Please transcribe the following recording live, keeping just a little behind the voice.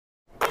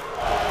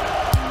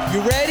You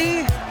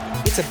ready?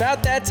 It's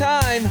about that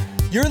time.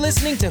 You're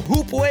listening to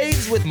Hoop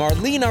Waves with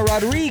Marlena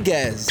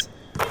Rodriguez.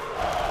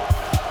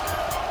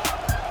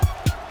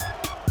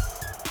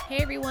 Hey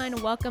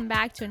everyone, welcome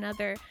back to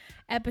another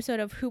episode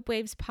of Hoop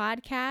Waves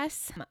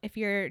podcast. If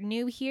you're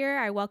new here,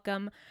 I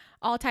welcome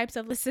all types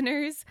of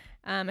listeners,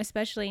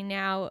 especially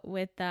now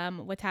with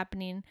what's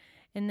happening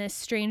in this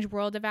strange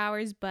world of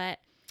ours. But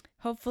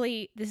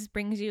hopefully this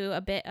brings you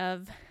a bit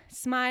of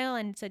smile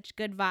and such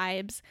good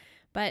vibes.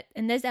 But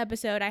in this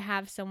episode, I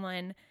have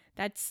someone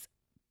that's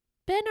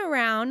been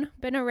around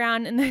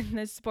in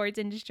the sports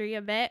industry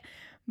a bit,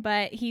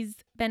 but he's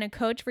been a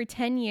coach for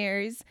 10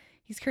 years.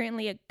 He's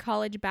currently a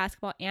college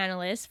basketball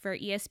analyst for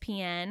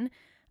ESPN.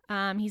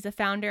 He's the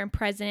founder and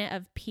president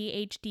of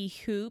PhD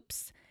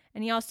Hoops,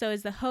 and he also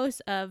is the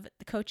host of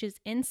the Coach's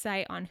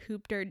Insight on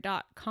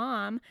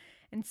Hoopter.com.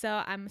 And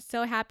so I'm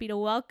so happy to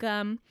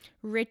welcome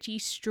Richie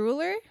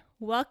Struhler.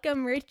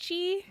 Welcome,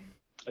 Richie.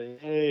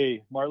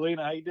 Hey,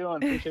 Marlena, how you doing?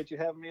 Appreciate you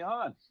having me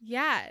on.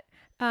 Yeah.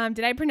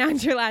 Did I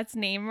pronounce your last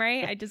name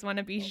right? I just want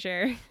to be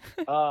sure.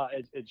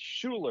 It's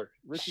Schuler,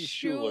 Richie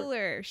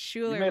Schuler.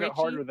 Schuler. You made Richie, it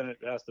harder than it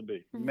has to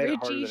be. You made it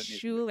harder Richie than it needs to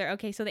Schuler.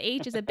 Okay, so the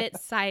H is a bit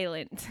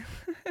silent.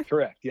 be.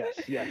 Correct. Yes,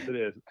 it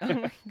is. Oh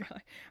my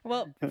God.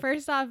 Well,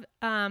 first off,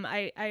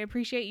 I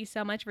appreciate you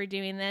so much for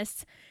doing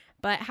this.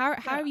 But how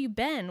have you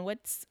been?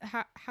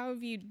 How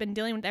have you been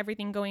dealing with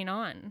everything going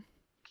on?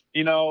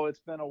 You know,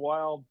 it's been a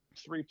wild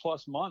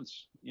 3+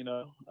 months.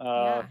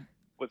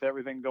 With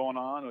everything going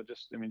on, or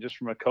just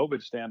from a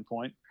COVID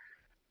standpoint.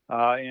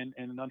 And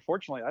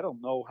unfortunately, I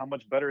don't know how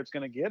much better it's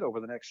going to get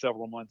over the next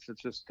several months.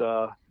 It's just,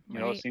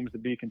 it seems to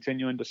be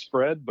continuing to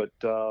spread. But,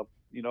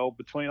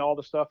 between all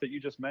the stuff that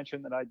you just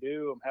mentioned that I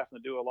do, I'm having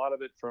to do a lot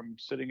of it from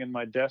sitting in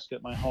my desk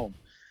at my home,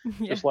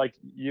 just like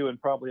you and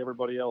probably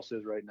everybody else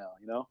is right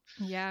now,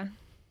 Yeah.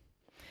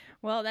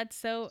 Well, that's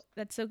so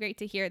great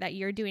to hear that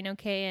you're doing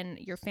okay and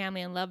your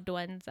family and loved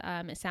ones,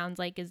 it sounds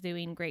like, is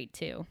doing great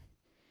too.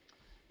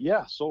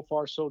 Yeah, so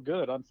far so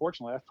good.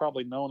 Unfortunately, I've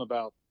probably known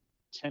about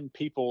 10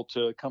 people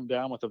to come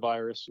down with the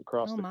virus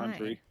across the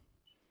country.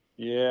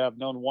 Yeah, I've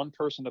known one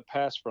person to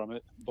pass from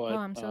it, but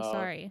I'm so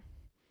sorry.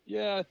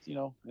 Yeah,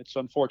 it's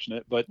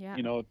unfortunate, but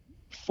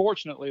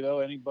fortunately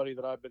though, anybody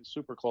that I've been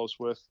super close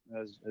with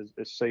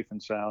is safe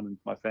and sound, and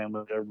my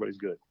family, everybody's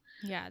good.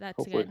 Yeah, that's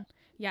hopefully good.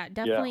 Yeah,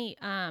 definitely.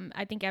 Yeah.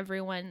 I think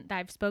everyone that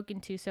I've spoken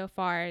to so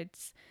far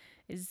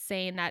is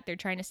saying that they're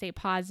trying to stay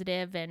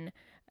positive and,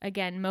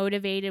 again,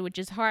 motivated, which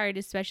is hard,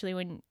 especially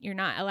when you're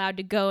not allowed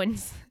to go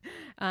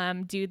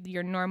and do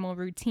your normal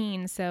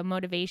routine. So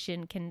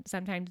motivation can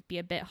sometimes be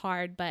a bit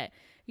hard, but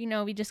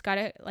we just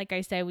gotta, like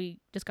I said, we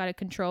just gotta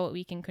control what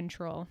we can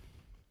control.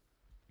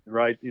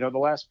 Right. The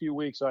last few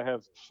weeks I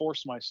have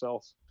forced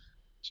myself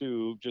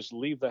to just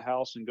leave the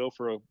house and go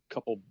for a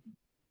couple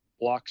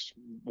blocks,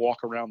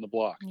 walk around the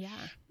block. Yeah.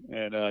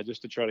 And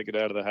just to try to get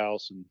out of the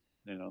house, and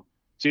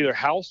it's either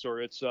house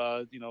or it's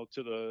to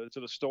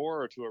the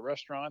store or to a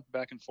restaurant,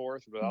 back and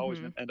forth, but I always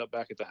end up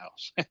back at the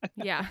house.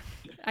 Yeah,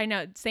 I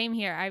know. Same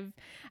here.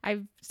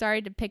 I've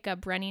started to pick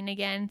up running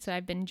again, so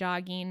I've been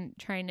jogging,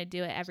 trying to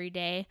do it every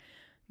day.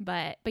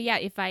 But yeah,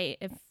 if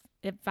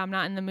I'm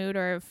not in the mood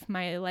or if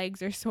my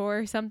legs are sore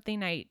or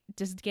something, I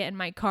just get in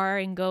my car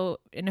and go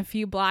in a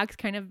few blocks,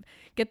 kind of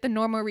get the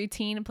normal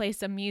routine and play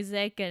some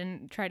music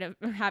and try to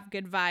have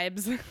good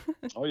vibes.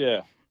 Oh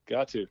yeah.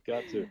 Got to.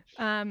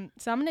 So I'm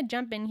going to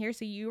jump in here.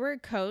 So you were a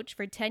coach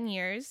for 10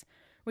 years,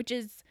 which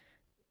is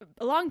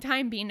a long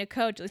time being a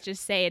coach. Let's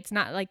just say it's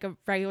not like a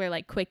regular,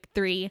 like quick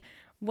 3.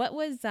 What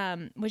was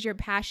your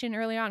passion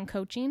early on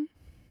coaching?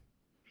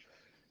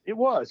 It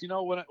was,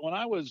 when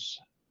I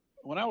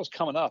was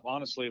coming up,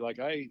 honestly, like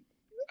I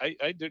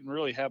didn't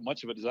really have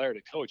much of a desire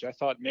to coach. I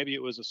thought maybe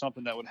it was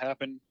something that would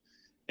happen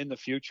in the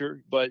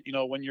future, but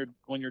when your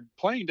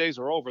playing days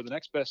are over, the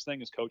next best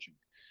thing is coaching.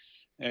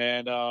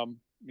 And,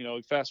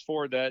 fast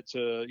forward that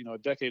to, a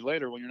decade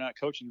later, when you're not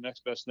coaching, the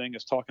next best thing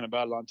is talking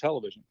about it on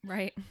television.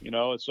 Right.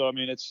 So,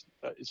 it's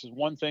just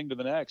one thing to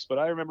the next. But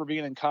I remember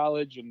being in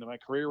college and my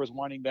career was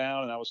winding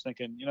down, and I was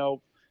thinking,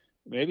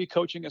 maybe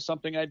coaching is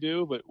something I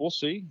do, but we'll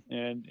see.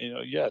 And,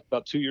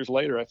 about 2 years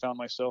later, I found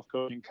myself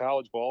coaching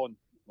college ball. And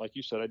like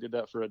you said, I did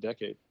that for a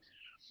decade.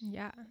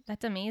 Yeah,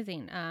 that's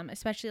amazing.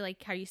 Especially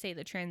like how you say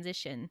the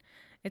transition.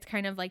 It's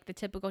kind of like the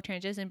typical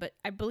transition, but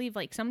I believe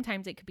like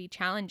sometimes it could be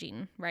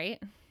challenging,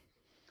 right?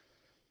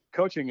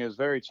 Coaching is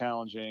very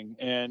challenging,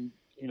 and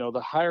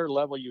the higher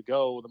level you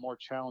go, the more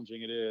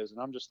challenging it is.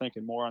 And I'm just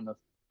thinking more on the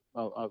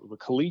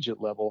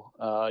collegiate level.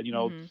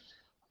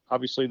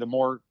 Obviously,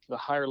 the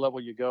higher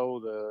level you go,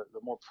 the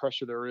more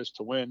pressure there is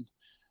to win.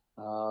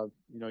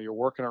 You're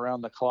working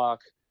around the clock.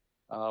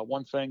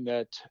 One thing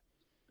that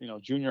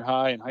junior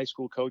high and high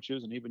school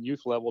coaches and even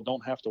youth level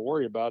don't have to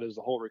worry about is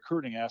the whole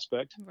recruiting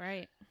aspect.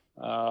 Right.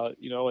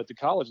 At the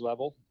college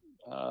level,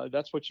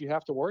 that's what you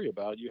have to worry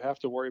about. You have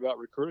to worry about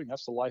recruiting.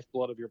 That's the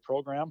lifeblood of your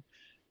program.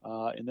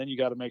 And then you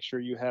got to make sure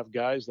you have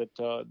guys that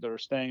are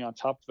staying on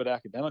top of it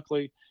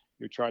academically.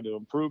 You're trying to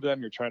improve them.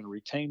 You're trying to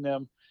retain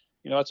them.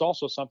 It's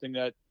also something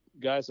that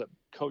guys that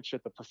coach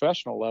at the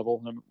professional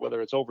level,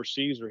 whether it's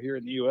overseas or here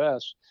in the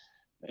U.S.,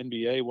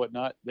 NBA,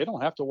 whatnot, they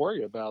don't have to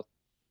worry about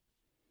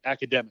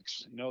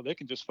academics. They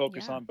can just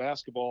focus on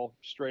basketball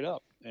straight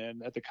up.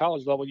 And at the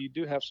college level, you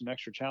do have some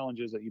extra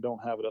challenges that you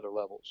don't have at other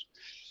levels.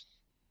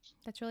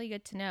 That's really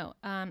good to know.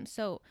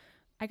 So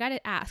I got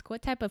to ask,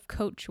 what type of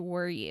coach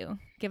were you?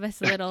 Give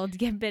us a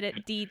bit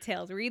of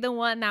details. Were you the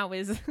one that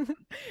was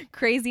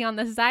crazy on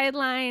the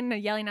sideline,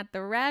 yelling at the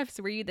refs?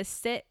 Were you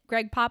the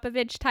Greg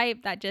Popovich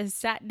type that just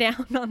sat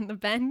down on the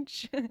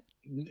bench?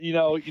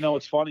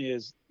 What's funny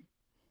is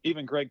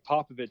even Greg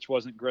Popovich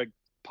wasn't Greg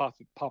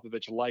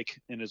Popovich like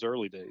in his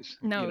early days.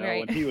 No,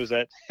 right. And he was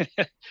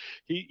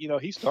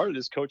he started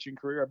his coaching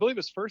career. I believe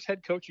his first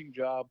head coaching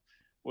job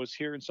was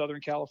here in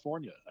Southern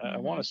California. I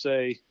want to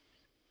say,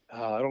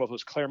 I don't know if it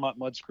was Claremont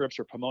Mudscripts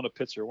or Pomona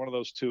Pitzer, one of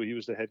those two. He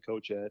was the head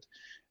coach at.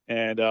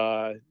 And,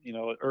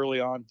 early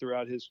on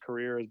throughout his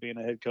career as being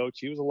a head coach,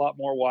 he was a lot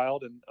more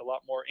wild and a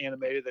lot more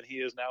animated than he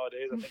is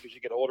nowadays. I think as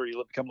you get older,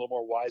 you become a little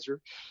more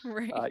wiser.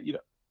 Right.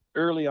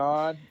 Early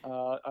on,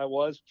 I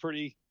was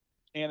pretty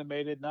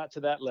animated, not to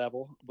that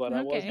level, but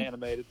I was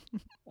animated.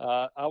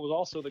 I was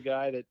also the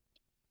guy that,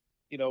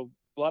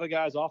 a lot of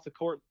guys off the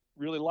court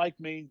really like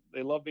me.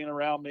 They love being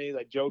around me.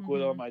 I joke with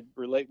them. I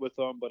relate with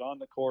them. But on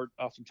the court,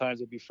 oftentimes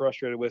they'd be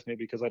frustrated with me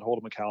because I'd hold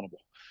them accountable.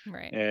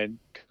 Right. And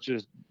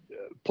just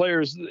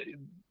players,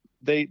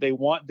 they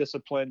want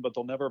discipline, but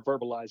they'll never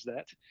verbalize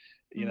that.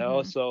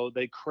 So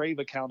they crave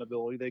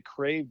accountability. They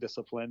crave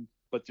discipline,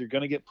 but you're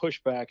going to get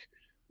pushback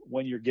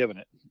when you're given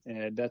it.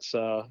 And that's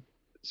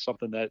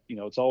something that,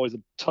 it's always a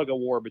tug of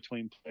war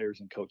between players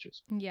and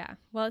coaches. Yeah.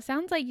 Well, it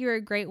sounds like you're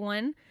a great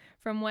one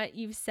from what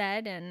you've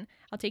said, and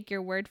I'll take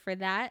your word for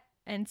that.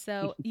 And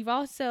so you've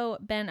also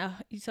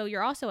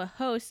you're also a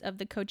host of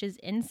the Coach's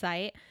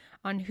Insight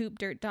on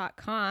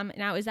hoopdirt.com.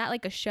 Now, is that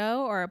like a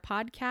show or a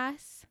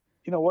podcast?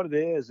 What it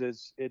is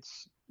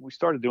we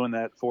started doing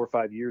that 4 or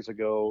 5 years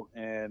ago.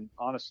 And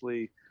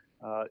honestly,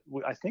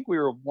 I think we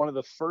were one of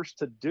the first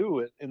to do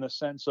it in the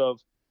sense of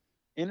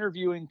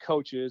interviewing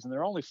coaches, and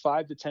they're only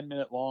 5 to 10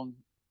 minute long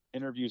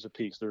interviews a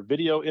piece. They're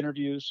video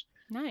interviews.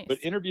 Nice. But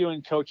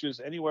interviewing coaches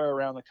anywhere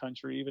around the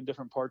country, even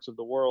different parts of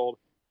the world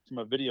from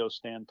a video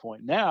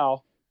standpoint.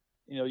 Now,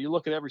 you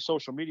look at every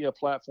social media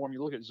platform,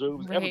 you look at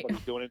Zooms, right.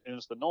 Everybody's doing it, and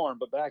it's the norm.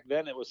 But back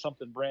then it was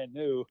something brand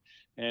new.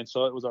 And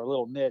so it was our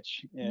little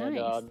niche. And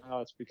nice. Now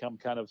it's become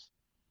kind of,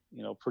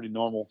 pretty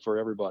normal for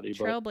everybody.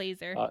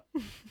 Trailblazer. But,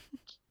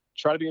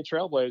 try to be a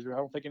trailblazer. I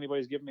don't think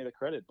anybody's giving me the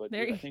credit, but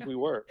I think we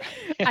were.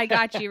 I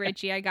got you,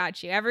 Richie. I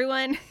got you.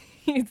 Everyone,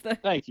 he's the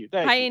Thank you.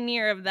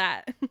 pioneer of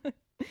that.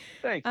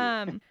 Thank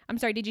you. I'm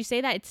sorry. Did you say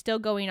that it's still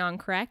going on,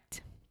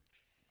 correct?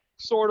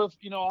 Sort of.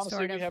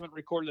 Honestly, we haven't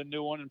recorded a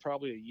new one in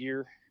probably a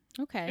year.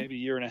 Okay. Maybe a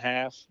year and a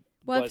half.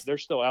 Well, but they're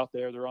still out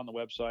there. They're on the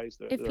websites.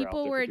 If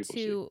people were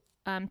to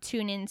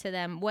tune into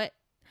them,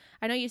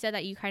 I know you said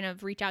that you kind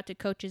of reach out to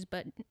coaches,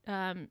 but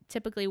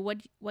typically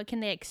what can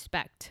they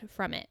expect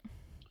from it?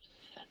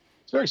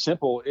 It's very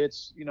simple.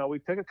 It's, we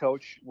pick a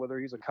coach, whether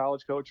he's a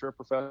college coach or a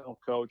professional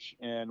coach,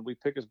 and we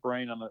pick his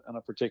brain on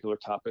a particular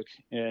topic.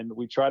 And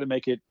we try to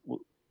make it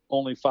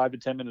only 5 to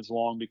 10 minutes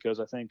long, because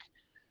I think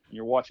when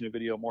you're watching a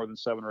video more than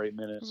 7 or 8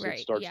 minutes,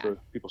 right,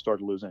 people start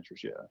to lose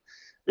interest. Yeah.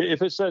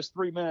 If it says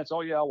 3 minutes,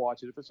 oh yeah, I'll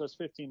watch it. If it says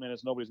 15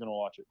 minutes, nobody's going to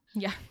watch it.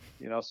 Yeah.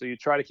 So you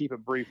try to keep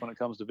it brief when it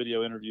comes to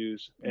video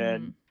interviews.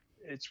 And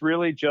it's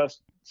really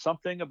just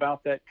something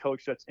about that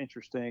coach that's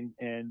interesting.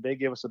 And they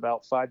give us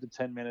about 5 to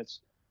 10 minutes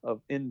of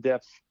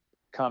in-depth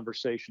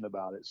conversation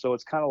about it. So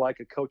it's kind of like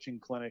a coaching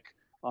clinic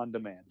on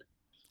demand.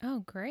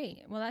 Oh,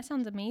 great. Well, that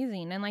sounds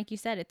amazing. And like you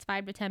said, it's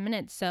 5 to 10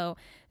 minutes. So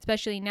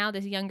especially now,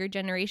 this younger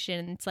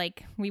generation, it's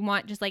like we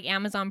want, just like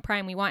Amazon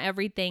Prime, we want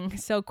everything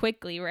so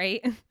quickly,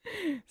 right?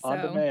 On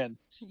demand.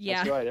 Yeah.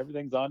 That's right.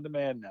 Everything's on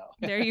demand now.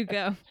 There you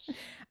go.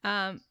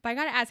 But I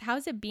got to ask,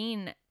 how's it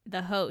being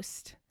the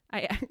host?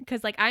 Because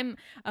I'm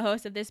a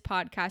host of this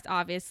podcast,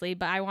 obviously,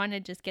 but I want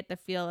to just get the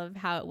feel of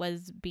how it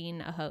was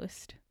being a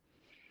host.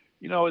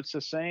 It's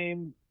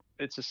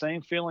the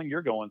same feeling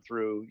you're going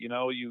through.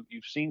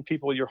 You've seen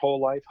people your whole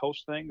life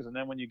host things, and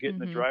then when you get in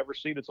the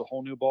driver's seat, it's a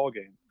whole new ball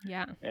game.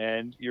 Yeah.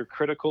 And you're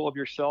critical of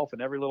yourself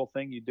and every little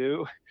thing you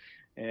do,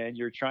 and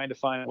you're trying to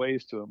find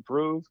ways to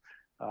improve.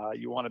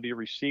 You want to be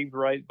received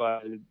right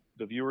by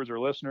the viewers or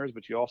listeners,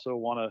 but you also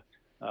want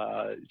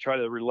to try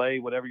to relay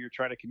whatever you're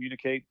trying to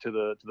communicate to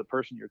the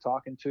person you're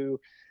talking to.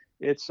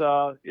 It's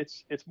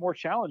more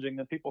challenging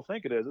than people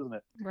think it is, isn't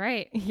it?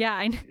 Right.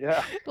 Yeah.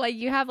 Yeah. Like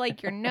you have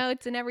like your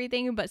notes and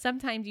everything, but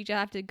sometimes you just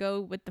have to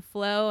go with the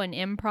flow and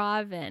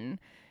improv, and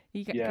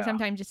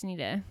sometimes just need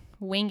to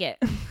wing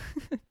it.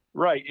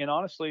 Right. And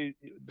honestly,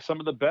 some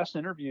of the best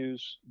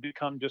interviews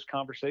become just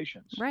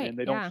conversations. Right. And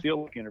they don't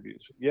feel like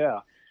interviews.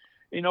 Yeah.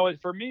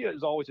 For me, it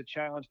was always a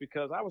challenge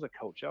because I was a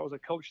coach. I was a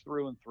coach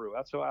through and through.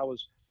 That's how I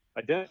was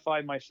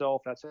identified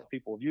myself. That's how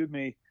people viewed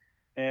me.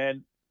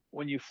 And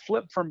when you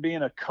flip from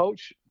being a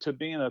coach to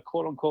being a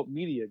quote unquote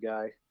media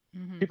guy,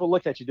 people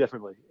look at you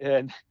differently.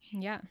 And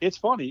it's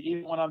funny,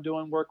 even when I'm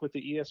doing work with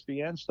the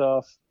ESPN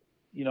stuff,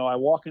 I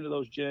walk into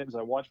those gyms,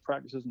 I watch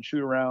practices and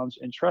shoot arounds,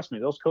 and trust me,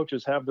 those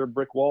coaches have their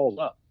brick walls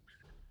up.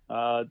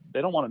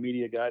 They don't want a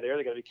media guy there.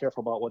 They got to be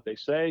careful about what they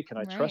say. Can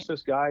I trust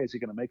this guy? Is he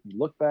going to make me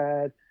look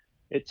bad?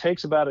 It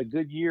takes about a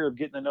good year of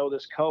getting to know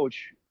this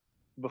coach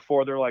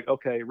before they're like,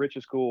 okay, Rich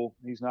is cool.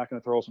 He's not going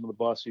to throw us under the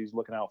bus. He's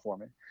looking out for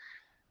me.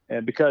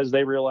 And because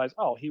they realize,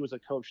 oh, he was a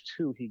coach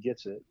too, he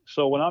gets it.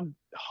 So when I'm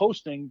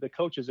hosting the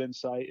Coach's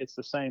Insight, it's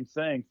the same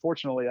thing.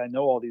 Fortunately, I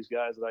know all these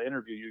guys that I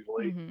interview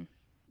usually. Mm-hmm.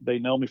 They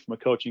know me from a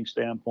coaching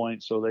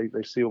standpoint, so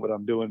they see what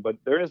I'm doing. But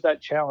there is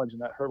that challenge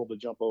and that hurdle to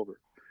jump over.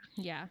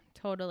 Yeah,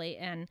 totally.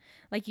 And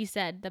like you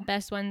said, the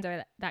best ones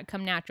are that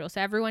come natural. So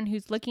everyone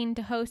who's looking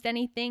to host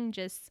anything,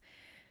 just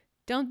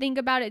don't think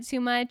about it too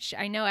much.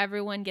 I know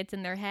everyone gets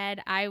in their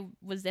head. I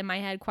was in my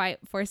head quite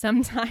for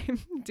some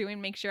time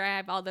make sure I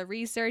have all the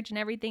research and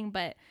everything,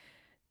 but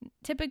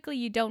typically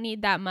you don't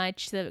need that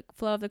much. The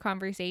flow of the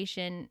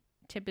conversation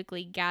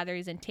typically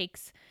gathers and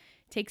takes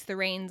the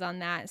reins on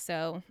that.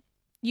 So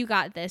you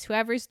got this.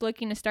 Whoever's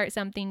looking to start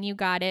something, you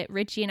got it.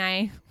 Richie and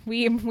I,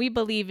 we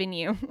believe in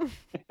you.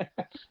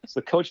 It's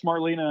the Coach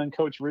Marlena and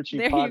Coach Richie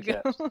there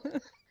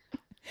podcast.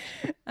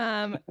 You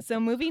go. So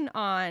moving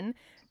on.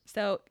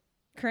 So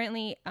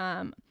currently,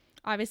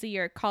 obviously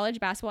you're a college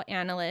basketball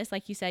analyst.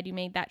 Like you said, you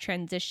made that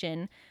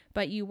transition,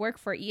 but you work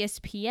for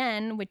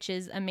ESPN, which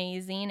is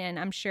amazing. And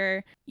I'm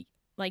sure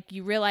like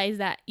you realize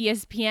that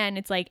ESPN,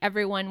 it's like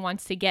everyone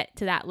wants to get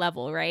to that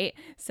level, right?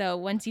 So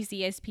once you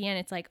see ESPN,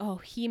 it's like, oh,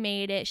 he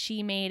made it,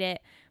 she made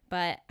it.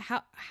 But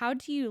how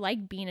do you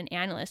like being an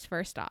analyst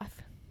first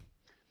off?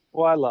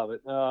 Well, I love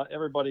it.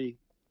 Everybody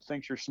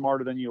thinks you're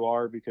smarter than you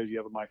are because you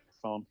have a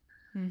microphone.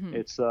 Mm-hmm.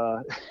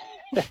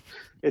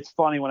 It's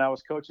funny. When I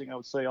was coaching, I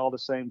would say all the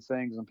same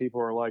things and people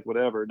are like,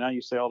 whatever. Now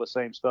you say all the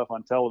same stuff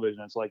on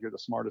television. It's like you're the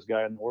smartest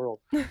guy in the world.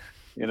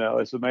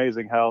 It's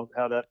amazing how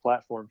that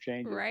platform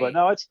changes. Right. But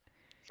no,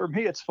 for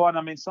me, it's fun.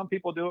 I mean, some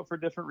people do it for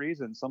different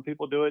reasons. Some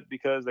people do it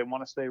because they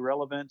want to stay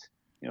relevant.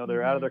 They're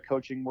mm-hmm. out of their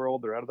coaching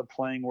world. They're out of the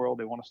playing world.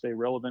 They want to stay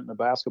relevant in the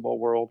basketball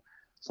world.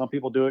 Some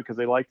people do it because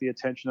they like the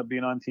attention of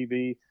being on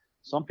TV.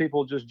 Some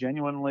people just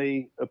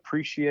genuinely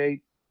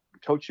appreciate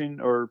coaching,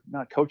 or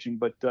not coaching,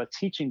 but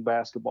teaching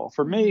basketball.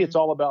 For me, mm-hmm. it's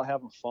all about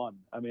having fun.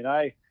 I mean,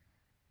 I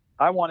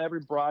want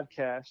every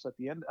broadcast at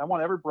the end. I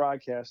want every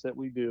broadcast that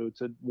we do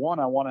to, one,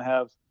 I want to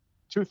have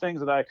two things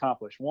that I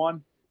accomplish.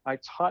 One, I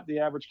taught the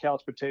average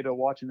couch potato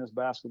watching this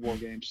basketball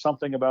game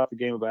something about the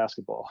game of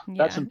basketball. Yeah.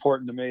 That's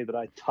important to me, that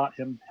I taught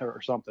him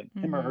or something,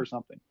 mm-hmm. him or her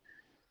something.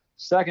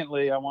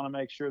 Secondly, I want to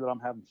make sure that I'm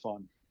having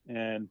fun.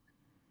 And,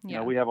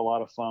 we have a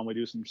lot of fun. We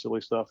do some silly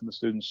stuff in the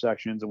student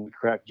sections and we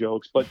crack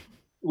jokes, but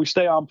we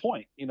stay on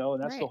point, and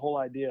that's right. The whole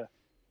idea.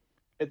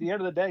 At the end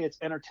of the day, it's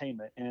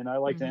entertainment, and I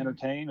like mm-hmm. to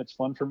entertain. It's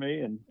fun for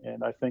me,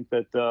 and I think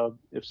that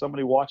if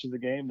somebody watches the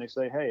game and they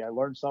say, hey, I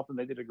learned something,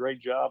 they did a great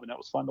job, and that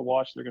was fun to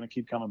watch, they're going to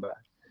keep coming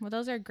back. Well,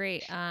 those are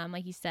great,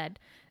 like you said,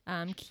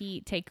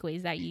 key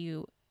takeaways that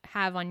you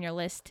have on your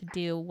list to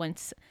do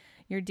once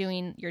you're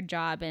doing your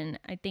job. And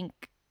I think,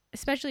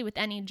 especially with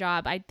any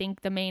job, I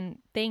think the main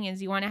thing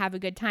is you want to have a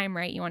good time,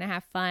 right? You want to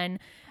have fun.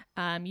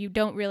 You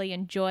don't really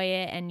enjoy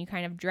it and you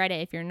kind of dread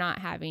it if you're not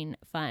having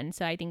fun.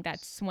 So I think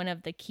that's one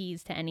of the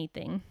keys to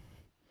anything.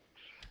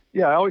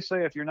 Yeah, I always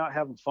say if you're not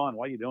having fun,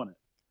 why are you doing it?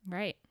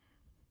 Right.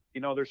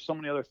 There's so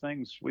many other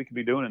things we could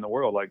be doing in the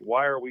world. Like,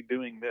 why are we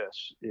doing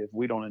this if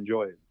we don't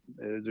enjoy it?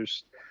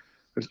 There's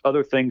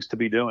other things to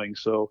be doing.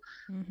 So,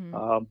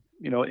 mm-hmm.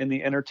 In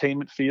the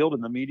entertainment field,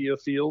 in the media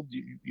field,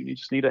 you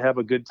just need to have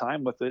a good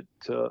time with it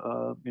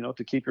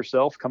to keep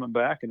yourself coming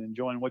back and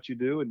enjoying what you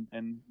do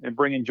and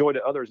bringing joy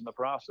to others in the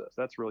process.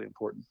 That's really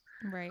important.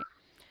 Right.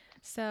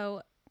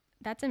 So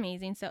that's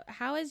amazing. So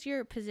how has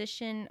your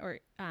position or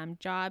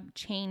job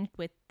changed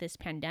with this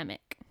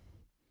pandemic?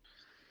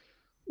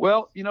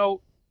 Well,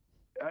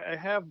 I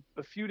have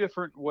a few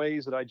different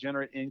ways that I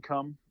generate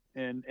income,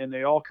 and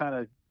they all kind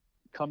of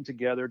come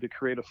together to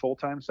create a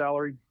full-time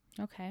salary.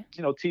 Okay.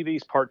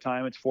 TV's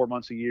part-time. It's 4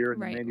 months a year, and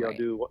right, maybe right. I'll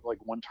do like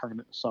one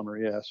tournament in the summer.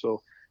 Yeah.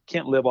 So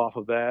can't live off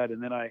of that.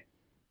 And then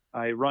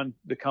I run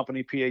the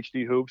company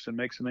PhD Hoops and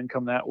make some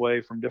income that way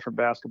from different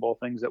basketball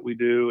things that we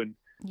do. And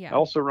I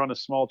also run a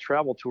small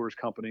travel tours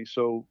company.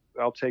 So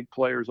I'll take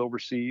players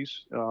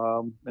overseas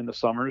in the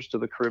summers to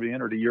the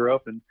Caribbean or to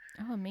Europe. And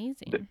oh,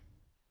 amazing.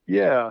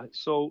 Yeah.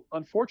 So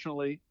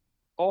unfortunately,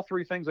 all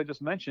three things I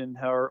just mentioned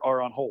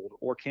are on hold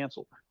or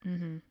canceled.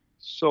 Mm-hmm.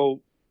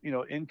 So,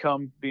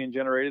 income being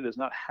generated is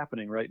not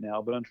happening right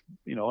now, but,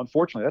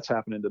 unfortunately that's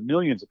happening to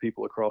millions of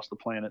people across the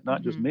planet,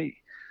 not mm-hmm. just me.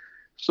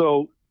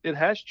 So it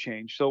has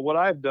changed. So what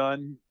I've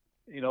done,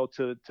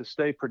 to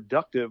stay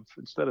productive,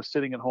 instead of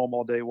sitting at home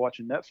all day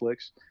watching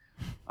Netflix,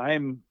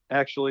 I'm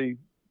actually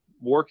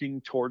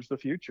working towards the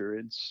future.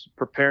 It's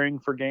preparing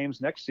for games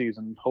next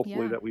season,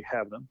 hopefully that we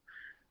have them.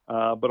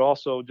 But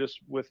also just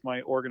with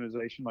my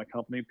organization, my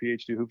company,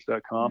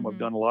 PhDHoops.com, mm-hmm. I've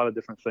done a lot of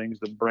different things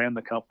to brand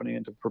the company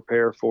and to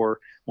prepare for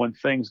when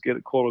things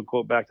get quote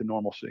unquote back to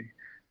normalcy.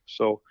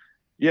 So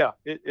yeah,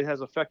 it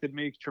has affected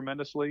me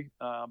tremendously.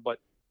 But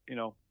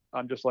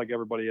I'm just like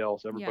everybody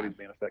else. Everybody's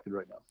being affected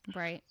right now.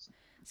 Right.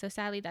 So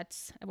sadly,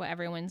 that's what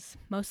everyone's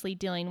mostly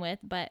dealing with.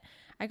 But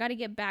I got to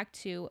get back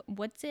to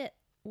what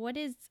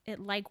is it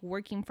like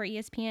working for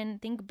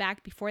ESPN? Think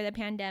back before the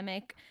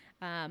pandemic.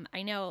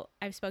 I know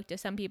I've spoke to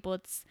some people.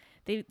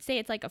 They say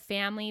it's like a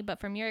family, but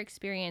from your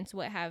experience,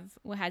 what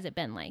has it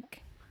been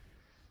like?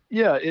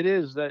 Yeah, it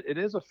is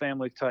a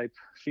family type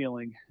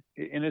feeling,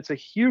 and it's a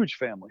huge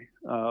family.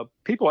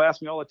 People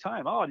ask me all the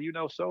time, "Oh, do you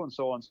know so and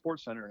so on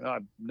SportsCenter?" And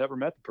I've never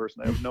met the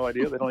person. I have no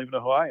idea. They don't even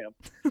know who I am.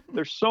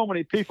 There's so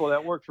many people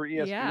that work for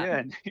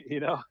ESPN.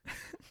 Yeah.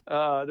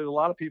 There's a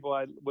lot of people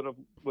I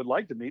would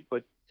like to meet,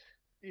 but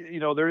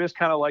there is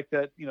kind of like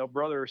that,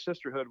 brother or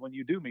sisterhood when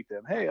you do meet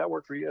them. Hey, I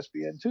work for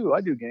ESPN too.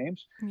 I do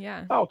games.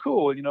 Yeah. Oh,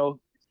 cool.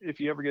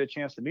 If you ever get a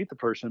chance to meet the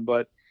person,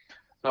 but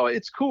no,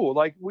 it's cool.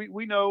 Like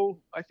we know,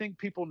 I think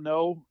people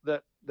know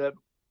that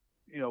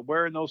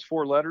wearing those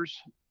 4 letters,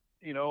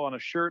 on a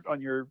shirt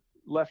on your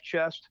left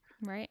chest,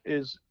 right,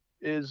 is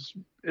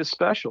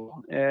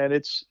special. And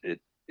it's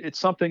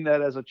something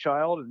that as a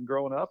child and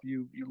growing up,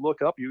 you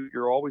look up,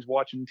 you're always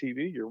watching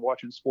TV, you're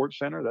watching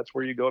SportsCenter. That's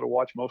where you go to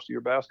watch most of your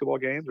basketball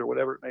games or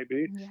whatever it may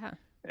be. Yeah.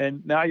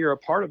 And now you're a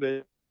part of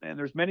it. And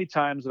there's many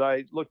times that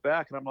I look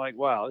back and I'm like,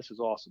 wow, this is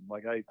awesome.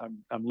 Like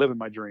I'm living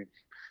my dream.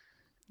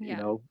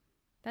 Yeah.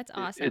 That's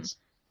awesome.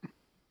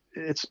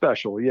 It's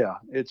special. Yeah.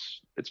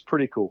 It's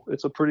pretty cool.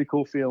 It's a pretty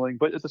cool feeling,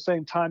 but at the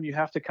same time, you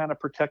have to kind of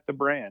protect the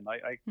brand.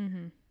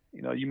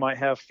 You might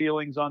have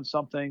feelings on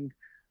something,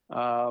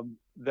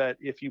 that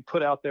if you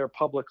put out there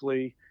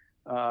publicly,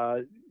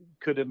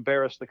 could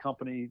embarrass the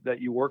company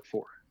that you work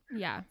for.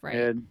 Yeah. Right.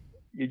 And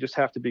you just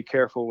have to be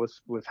careful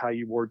with how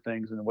you word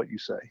things and what you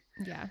say.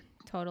 Yeah,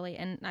 totally.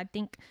 And I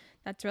think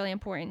that's really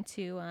important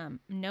to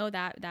know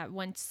that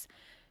once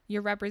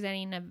you're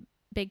representing a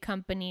big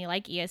company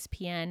like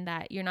ESPN,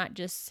 that you're not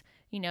just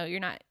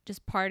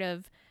part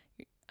of,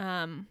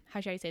 how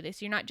should I say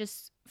this? You're not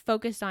just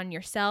focused on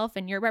yourself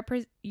and your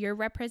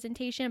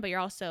representation, but you're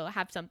also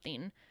have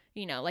something,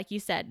 like you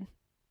said,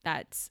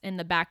 that's in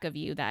the back of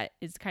you that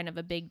is kind of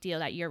a big deal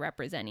that you're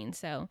representing.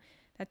 So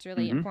that's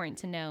really important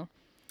to know.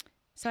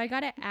 So I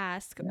got to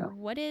ask,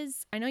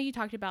 I know you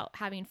talked about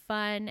having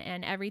fun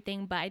and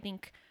everything, but I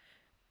think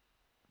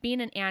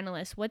being an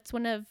analyst, what's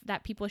one of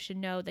that people should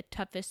know the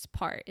toughest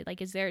part?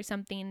 Like, is there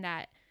something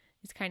that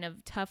is kind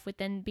of tough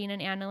within being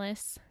an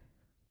analyst?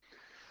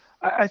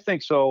 I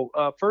think so.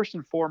 First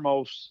and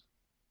foremost,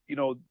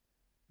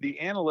 the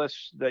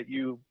analysts that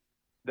you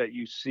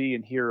see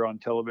and hear on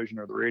television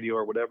or the radio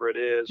or whatever it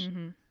is,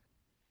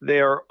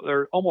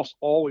 they're almost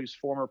always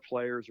former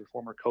players or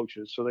former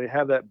coaches. So they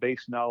have that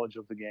base knowledge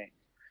of the game.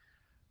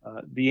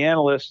 The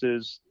analyst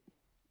is,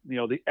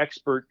 the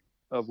expert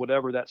of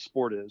whatever that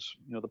sport is.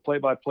 The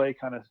play-by-play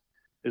kind of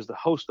is the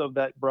host of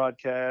that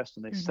broadcast,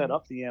 and they set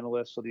up the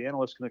analyst so the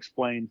analyst can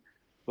explain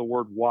the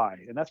word why.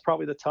 And that's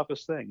probably the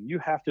toughest thing. You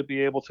have to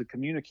be able to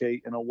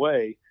communicate in a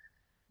way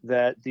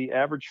that the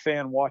average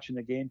fan watching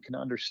the game can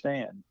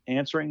understand,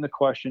 answering the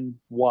question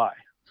why.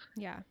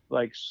 Yeah.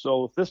 Like,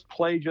 so if this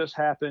play just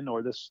happened,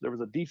 or there was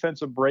a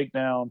defensive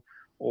breakdown,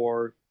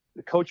 or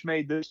the coach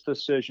made this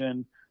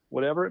decision,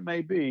 whatever it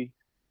may be,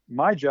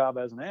 my job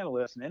as an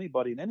analyst, and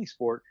anybody in any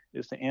sport,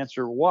 is to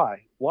answer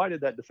why. Why did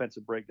that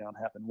defensive breakdown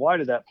happen? Why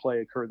did that play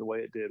occur the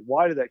way it did?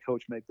 Why did that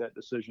coach make that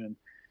decision?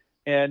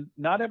 And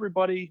not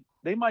everybody,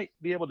 they might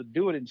be able to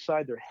do it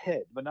inside their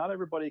head, but not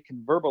everybody can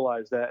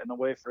verbalize that in a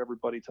way for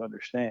everybody to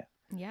understand.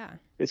 Yeah.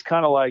 It's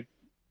kind of like,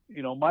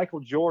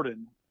 Michael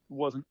Jordan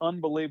was an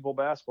unbelievable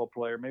basketball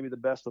player, maybe the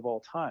best of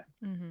all time.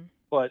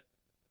 But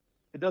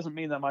it doesn't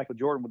mean that Michael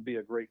Jordan would be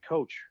a great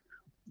coach.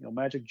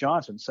 Magic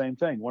Johnson, same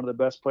thing, one of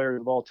the best players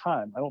of all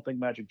time. I don't think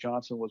Magic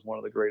Johnson was one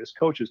of the greatest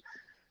coaches.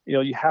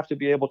 You have to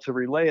be able to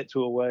relay it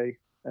to a way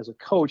as a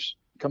coach,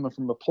 coming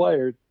from the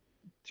player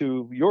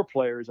to your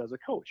players as a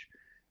coach.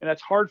 And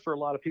that's hard for a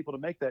lot of people to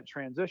make that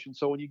transition.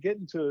 So when you get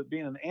into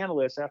being an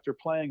analyst after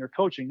playing or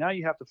coaching, now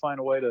you have to find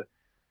a way to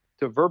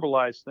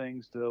verbalize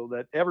things so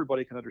that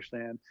everybody can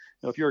understand.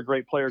 If you're a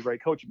great player,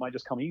 great coach, it might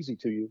just come easy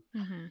to you.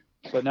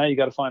 But now you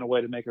got to find a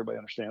way to make everybody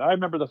understand. I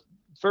remember the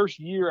first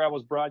year I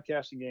was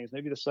broadcasting games,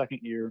 maybe the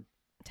second year.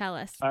 Tell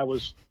us.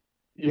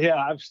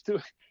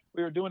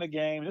 We were doing a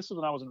game. This was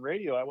when I was in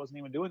radio. I wasn't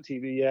even doing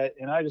TV yet.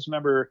 And I just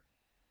remember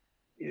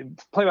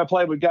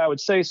play-by-play guy would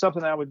say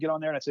something, and I would get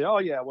on there and I'd say, oh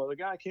yeah, well, the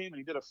guy came and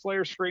he did a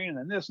flare screen and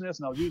then this and this,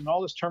 and I was using all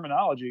this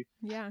terminology.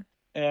 Yeah.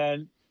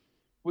 And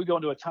we go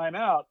into a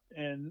timeout,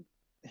 and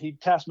he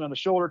taps me on the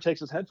shoulder, takes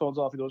his headphones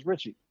off, and goes,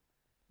 Richie,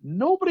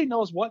 nobody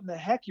knows what in the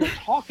heck you're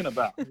talking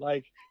about.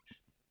 like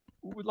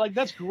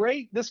that's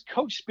great. This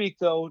coach speak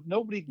though,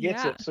 nobody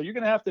gets it. So you're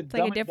going to have to dumb it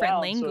down. It's like a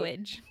different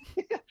language.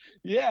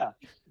 Yeah.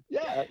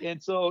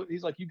 And so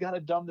he's like, you got to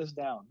dumb this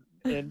down.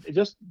 And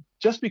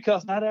just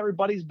because not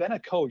everybody's been a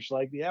coach,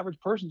 like the average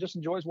person just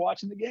enjoys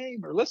watching the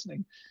game or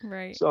listening.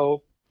 Right.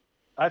 So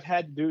I've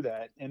had to do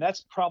that. And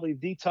that's probably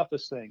the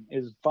toughest thing,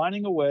 is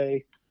finding a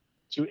way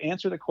to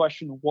answer the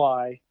question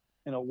why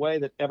in a way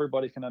that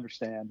everybody can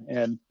understand.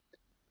 And,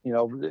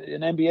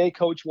 an NBA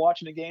coach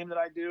watching a game that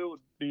I do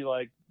would be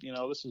like,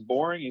 this is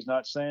boring. He's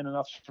not saying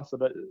enough stuff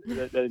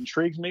that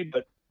intrigues me.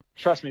 But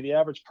trust me, the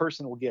average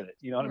person will get it.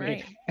 You know what I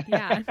mean?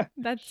 Yeah.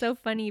 That's so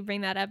funny you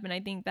bring that up. And I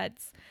think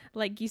that's,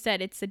 like you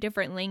said, it's a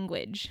different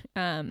language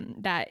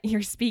that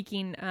you're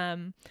speaking.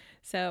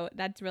 So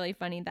that's really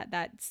funny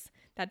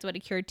that's what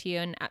occurred to you.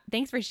 And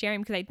thanks for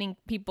sharing, because I think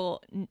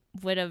people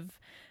would have,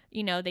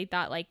 they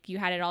thought like you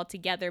had it all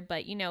together.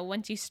 But,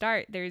 once you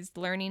start, there's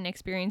learning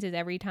experiences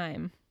every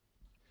time.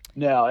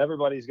 Now,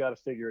 everybody's got to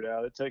figure it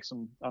out. It takes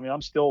some,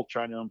 I'm still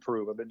trying to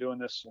improve. I've been doing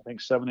this, I think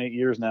 7-8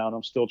 years now, and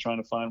I'm still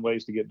trying to find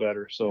ways to get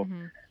better. So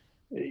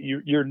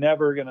you're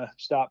never going to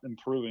stop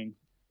improving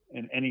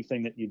in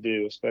anything that you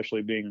do,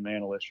 especially being an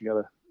analyst. You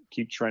got to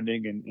keep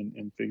trending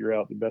and figure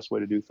out the best way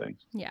to do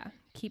things. Yeah.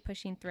 Keep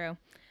pushing through.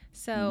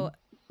 So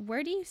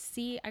where do you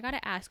see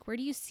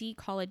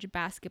college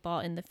basketball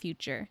in the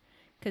future?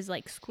 Because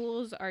like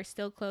schools are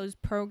still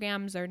closed.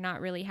 Programs are not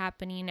really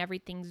happening.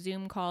 Everything's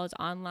Zoom calls,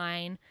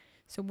 online.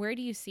 So where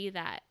do you see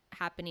that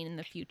happening in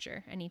the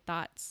future? Any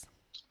thoughts?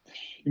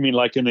 You mean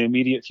like in the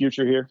immediate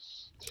future here?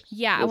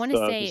 Yeah, I want to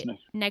say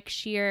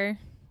next year,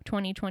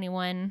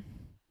 2021.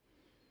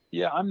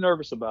 Yeah, I'm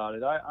nervous about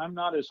it. I'm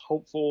not as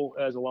hopeful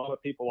as a lot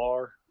of people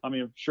are.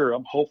 Sure,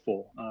 I'm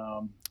hopeful.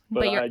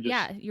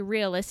 But you're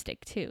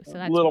realistic too. So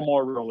that's a little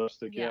more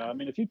realistic. Yeah.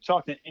 If you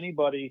talk to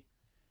anybody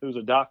who's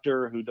a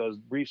doctor who does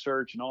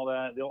research and all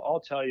that, they'll all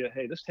tell you,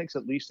 hey, this takes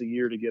at least a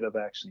year to get a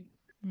vaccine.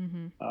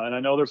 And I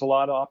know there's a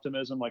lot of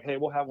optimism, like, hey,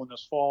 we'll have one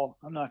this fall.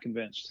 I'm not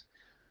convinced.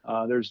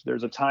 There's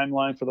a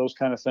timeline for those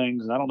kind of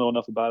things, and I don't know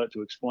enough about it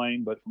to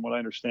explain. But from what I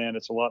understand,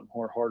 it's a lot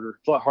harder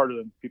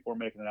than people are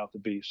making it out to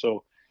be.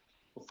 So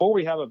before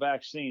we have a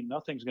vaccine,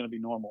 nothing's going to be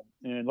normal.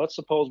 And let's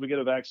suppose we get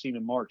a vaccine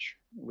in March,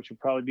 which would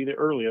probably be the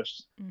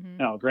earliest.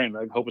 Now, granted,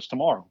 I hope it's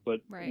tomorrow,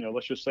 but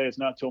let's just say it's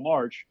not till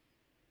March.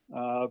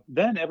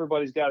 Then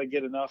everybody's got to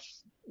get enough.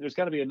 There's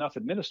got to be enough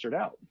administered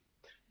out.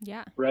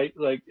 Yeah. Right.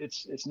 Like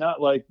it's not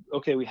like,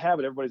 okay, we have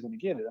it, everybody's going to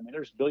get it.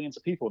 There's billions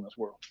of people in this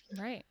world.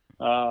 Right.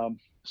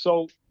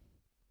 So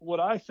what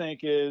I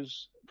think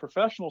is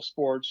professional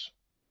sports,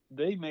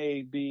 they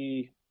may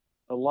be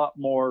a lot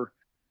more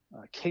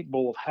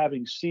capable of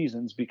having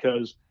seasons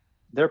because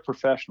they're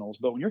professionals.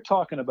 But when you're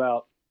talking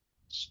about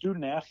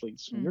student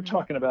athletes, when you're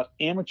talking about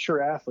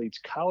amateur athletes,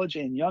 college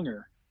and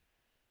younger,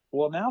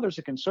 well, now there's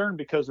a concern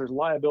because there's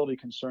liability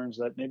concerns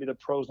that maybe the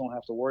pros don't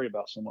have to worry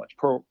about so much,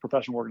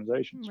 professional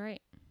organizations.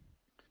 Right.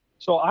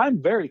 So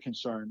I'm very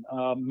concerned.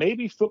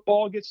 Maybe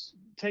football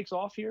takes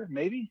off here.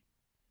 Maybe.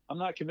 I'm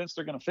not convinced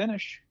they're going to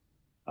finish.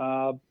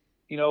 I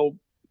was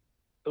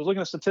looking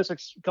at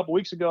statistics a couple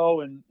weeks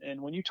ago,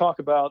 and when you talk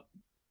about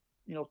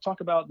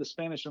the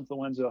Spanish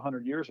influenza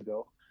 100 years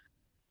ago,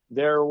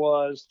 there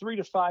was 3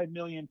 to 5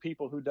 million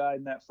people who died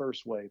in that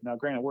first wave. Now,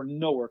 granted, we're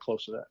nowhere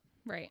close to that.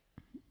 Right.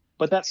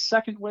 But that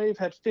second wave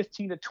had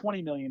 15 to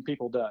 20 million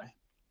people die.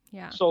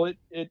 Yeah. So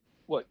it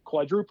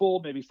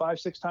quadrupled, maybe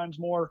 5-6 times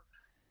more.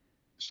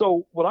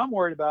 So what I'm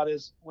worried about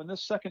is when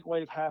this second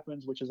wave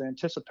happens, which is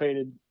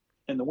anticipated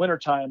in the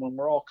wintertime when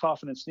we're all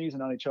coughing and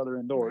sneezing on each other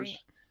indoors,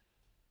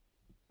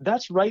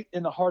 that's right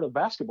in the heart of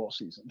basketball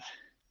season.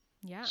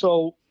 Yeah.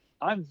 So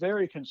I'm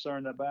very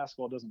concerned that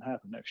basketball doesn't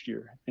happen next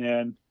year.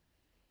 And,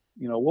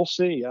 we'll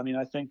see.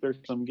 I think there's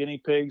some guinea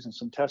pigs and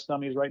some test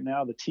dummies right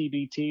now. The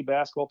TBT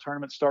basketball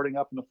tournament starting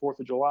up on the 4th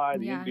of July.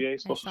 The NBA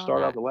is supposed to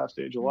start out the last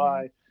day of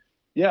July.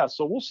 Yeah.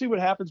 So we'll see what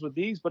happens with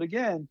these. But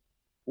again,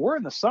 we're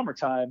in the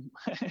summertime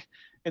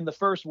in the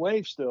first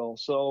wave still.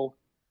 So,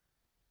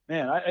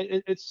 man,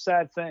 it's a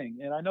sad thing.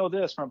 And I know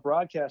this from a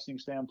broadcasting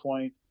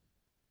standpoint.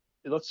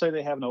 Let's say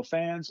they have no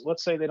fans.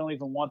 Let's say they don't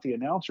even want the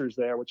announcers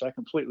there, which I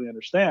completely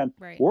understand.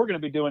 Right. We're going to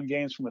be doing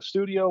games from a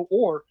studio,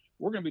 or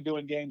we're going to be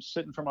doing games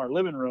sitting from our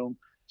living room,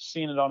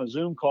 seeing it on a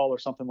Zoom call or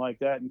something like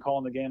that, and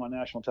calling the game on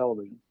national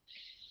television.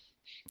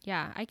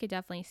 Yeah, I could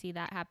definitely see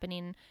that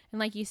happening. And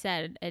like you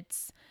said,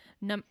 it's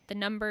the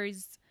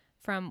numbers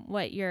from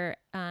what your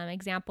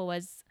example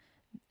was,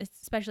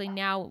 especially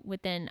now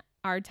within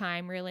our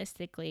time,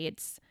 realistically,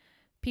 it's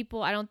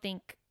people. I don't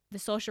think the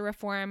social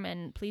reform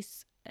and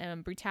police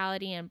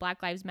brutality and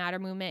Black Lives Matter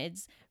movement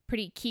is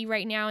pretty key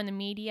right now in the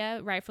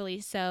media, rightfully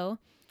so.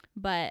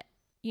 But,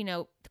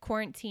 the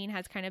quarantine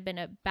has kind of been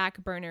a back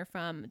burner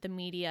from the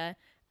media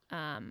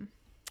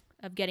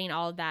of getting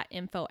all of that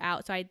info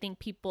out. So I think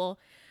people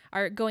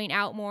are going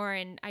out more,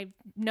 and I've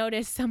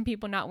noticed some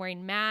people not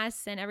wearing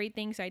masks and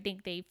everything. So I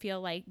think they feel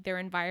like their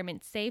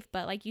environment's safe.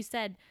 But like you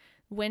said,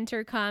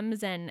 winter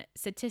comes and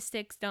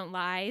statistics don't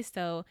lie.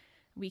 So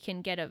we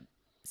can get a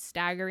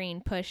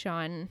staggering push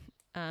on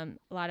a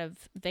lot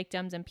of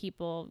victims and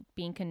people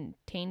being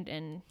contained,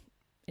 and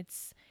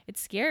it's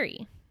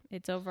scary.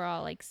 It's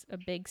overall like a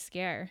big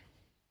scare.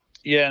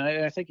 Yeah,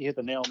 and I think you hit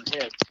the nail on the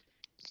head.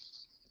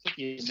 I think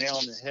you hit the nail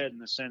on the head in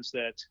the sense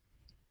that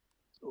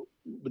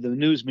the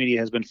news media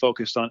has been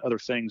focused on other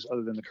things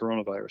other than the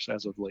coronavirus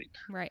as of late.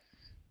 Right.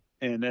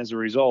 And as a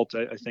result,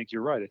 I think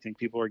you're right. I think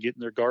people are getting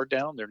their guard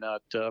down. They're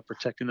not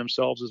protecting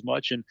themselves as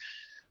much. And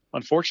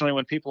unfortunately,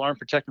 when people aren't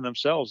protecting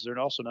themselves, they're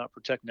also not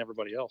protecting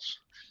everybody else.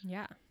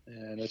 Yeah.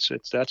 And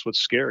that's what's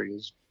scary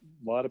is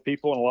lot of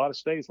people in a lot of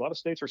states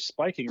are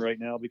spiking right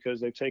now because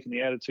they've taken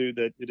the attitude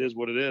that it is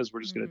what it is.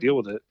 We're just going to deal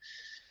with it.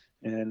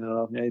 And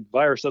the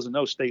virus doesn't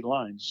know state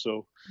lines.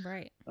 So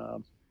right.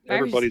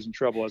 Everybody's in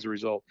trouble as a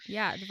result.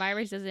 Yeah. The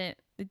virus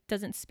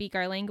doesn't speak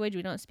our language.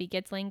 We don't speak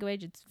its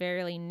language. It's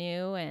fairly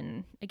new.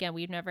 And again,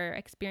 we've never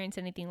experienced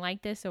anything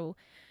like this. So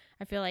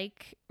I feel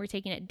like we're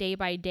taking it day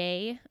by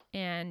day,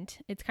 and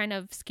it's kind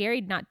of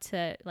scary not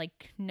to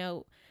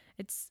know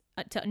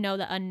to know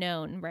the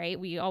unknown, right?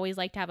 We always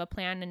like to have a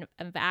plan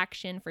of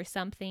action for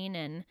something,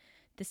 and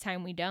this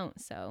time we don't.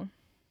 So,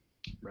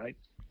 right,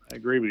 I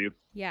agree with you.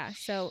 Yeah.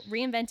 So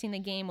reinventing the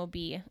game will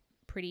be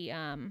pretty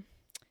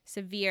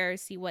severe.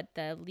 See what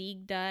the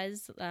league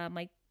does.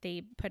 Like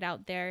they put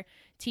out their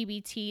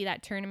TBT,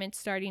 that tournament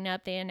starting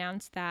up. They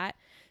announced that.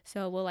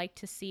 So we'll like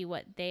to see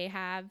what they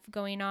have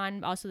going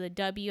on. Also, the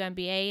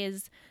WNBA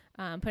is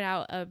put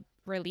out a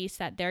release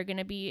that they're going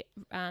to be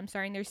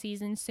starting their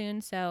season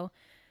soon. So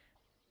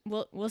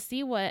we'll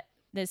see what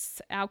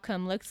this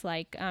outcome looks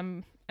like.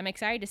 I'm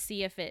excited to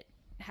see if it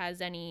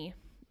has any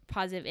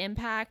positive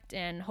impact,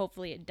 and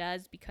hopefully it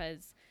does,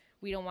 because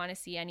we don't want to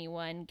see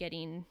anyone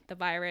getting the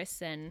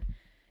virus and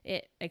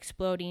it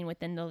exploding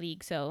within the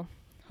league. So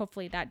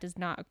hopefully that does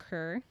not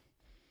occur.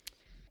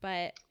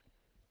 But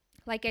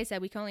like I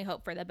said, we can only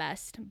hope for the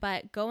best.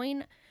 But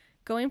going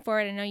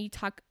forward, I know you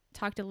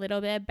talked a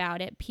little bit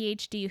about it.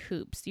 PhD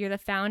Hoops. You're the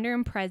founder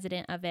and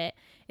president of it.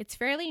 It's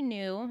fairly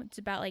new. It's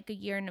about like a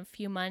year and a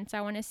few months, I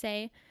want to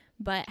say.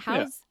 But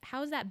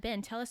how's that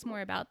been? Tell us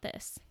more about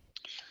this.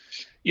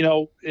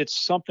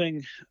 It's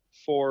something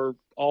for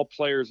all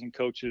players and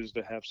coaches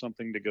to have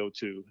something to go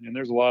to. And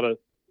there's a lot of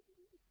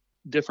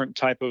different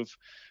type of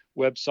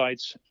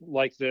websites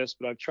like this,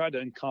 but I've tried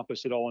to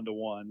encompass it all into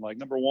one. Like,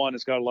 number one,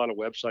 it's got a lot of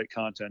website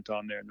content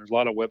on there, and there's a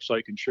lot of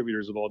website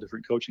contributors of all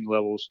different coaching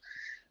levels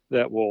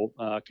that will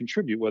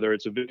contribute, whether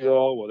it's a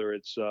video, whether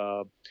it's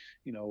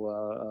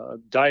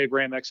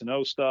diagram X and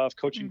O stuff,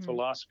 coaching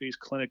philosophies,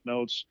 clinic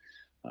notes,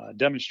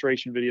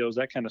 demonstration videos,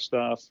 that kind of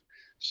stuff.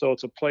 So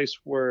it's a place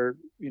where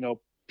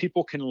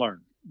people can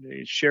learn.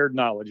 Shared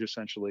knowledge,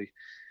 essentially.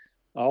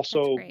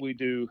 Also, we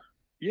do.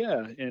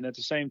 Yeah, and at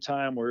the same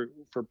time,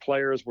 for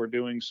players, we're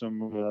doing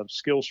some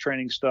skills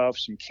training stuff,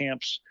 some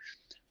camps.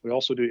 We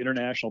also do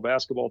international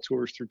basketball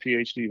tours through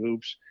PhD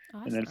Hoops.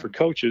 Awesome. And then for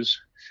coaches,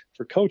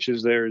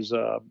 there's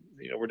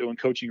we're doing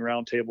coaching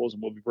roundtables,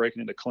 and we'll be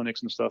breaking into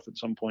clinics and stuff at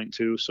some point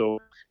too.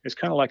 So it's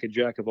kind of like a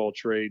jack of all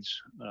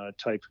trades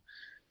type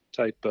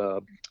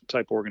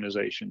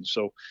organization.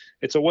 So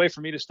it's a way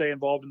for me to stay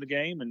involved in the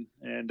game,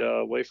 and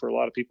a way for a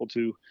lot of people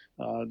to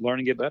learn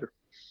and get better.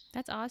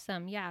 That's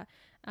awesome. Yeah.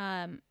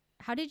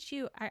 How did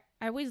you, I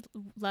always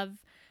love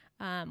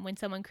when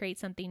someone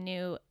creates something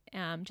new,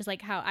 just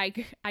like how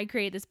I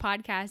created this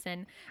podcast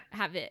and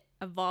have it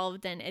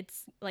evolved, and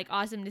it's like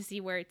awesome to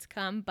see where it's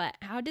come. But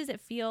how does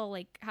it feel?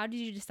 Like, how did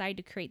you decide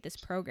to create this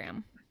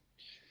program?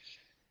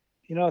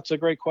 It's a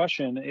great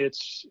question.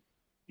 It's,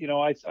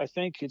 I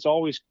think it's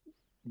always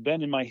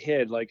been in my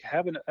head, like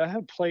have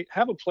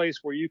a place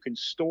where you can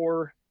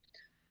store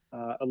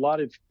a lot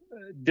of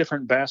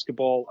different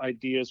basketball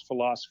ideas,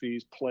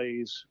 philosophies,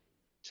 plays,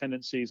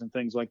 tendencies, and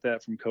things like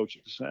that from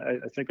coaches.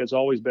 I think that's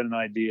always been an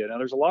idea. Now,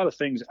 there's a lot of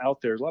things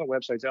out there. There's a lot of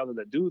websites out there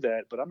that do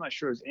that, but I'm not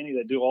sure there's any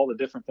that do all the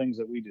different things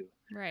that we do.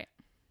 Right.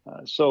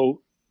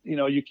 So,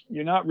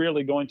 you're not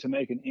really going to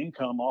make an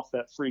income off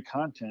that free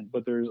content,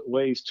 but there's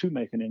ways to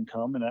make an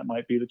income, and that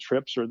might be the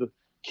trips or the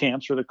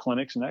camps or the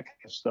clinics and that kind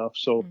of stuff.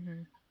 So,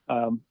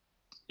 I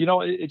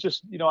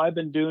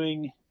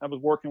was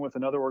working with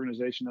another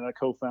organization that I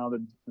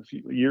co-founded a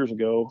few years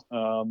ago,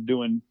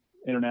 doing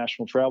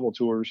international travel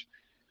tours.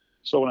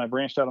 So when I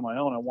branched out on my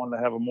own, I wanted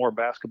to have a more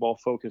basketball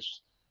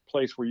focused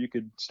place where you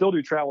could still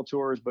do travel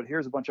tours, but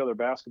here's a bunch of other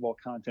basketball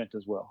content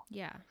as well.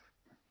 Yeah.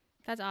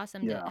 That's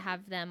awesome to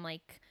have them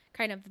like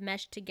kind of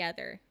mesh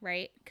together,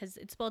 right? Because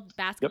it's both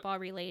basketball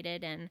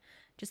related, and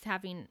just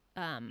having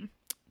the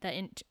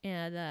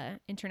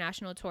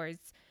international tours.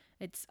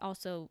 It's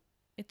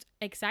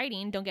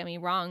exciting. Don't get me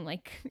wrong.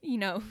 Like,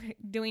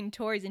 doing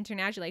tours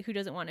internationally, like, who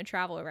doesn't want to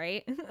travel,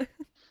 right?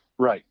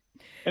 Right.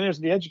 And there's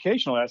the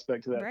educational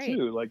aspect to that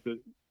too. Like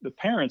the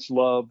parents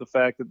love the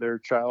fact that their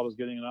child is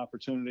getting an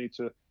opportunity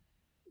to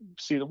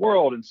see the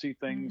world and see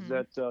things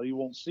that you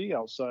won't see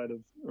outside of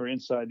or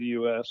inside the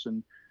U.S.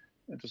 And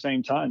at the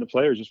same time, the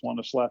players just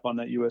want to slap on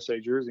that USA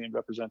jersey and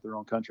represent their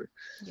own country.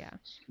 Yeah.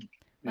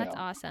 That's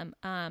awesome.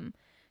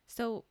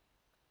 So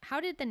how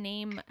did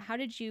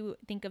you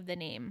think of the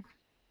name?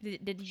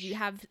 Did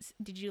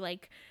you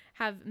like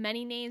have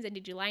many names, and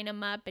did you line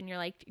them up and you're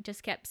like,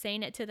 just kept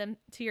saying it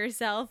to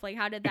yourself? Like,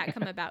 how did that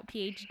come about?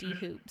 PhD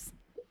Hoops.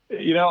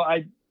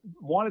 I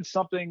wanted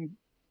something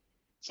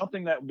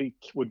that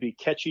would be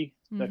catchy,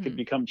 that could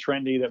become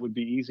trendy, that would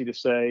be easy to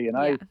say. And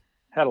I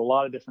had a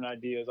lot of different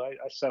ideas. I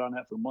sat on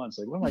that for months.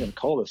 Like, what am I going to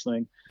call this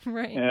thing?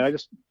 Right. And I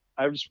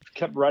just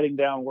kept writing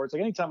down words.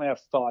 Like, anytime I have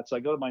thoughts, I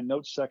go to my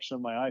notes section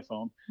of my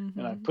iPhone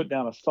and I put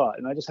down a thought,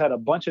 and I just had a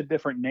bunch of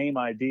different name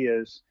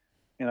ideas.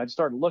 And I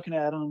started looking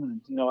at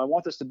them, and I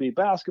want this to be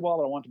basketball,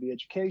 but I want it to be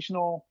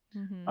educational.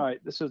 Mm-hmm. All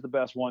right, this is the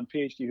best one,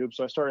 PhD hoops.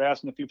 So I started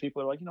asking a few people.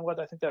 They're like, you know what?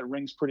 I think that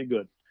rings pretty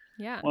good.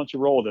 Yeah. Why don't you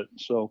roll with it?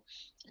 So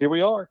here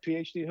we are,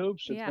 PhD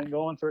hoops. It's Yeah. been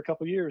going for a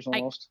couple of years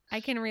almost.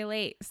 I can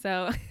relate.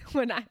 So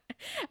when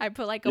I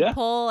put like a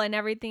poll and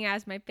everything,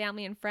 ask my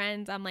family and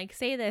friends, I'm like,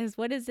 say this.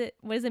 What does it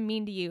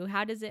mean to you?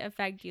 How does it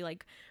affect you?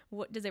 Like,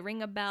 what does it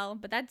ring a bell?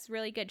 But that's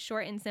really good,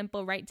 short and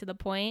simple, right to the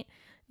point.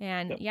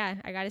 And yeah,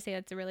 I got to say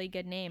that's a really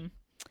good name.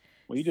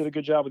 Well, you did a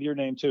good job with your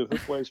name too.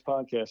 Hoop Waves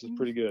Podcast is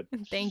pretty good.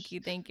 Thank you.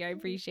 I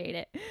appreciate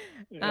it.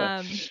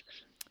 Yeah.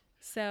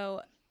 So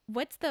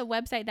what's the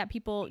website that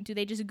people, do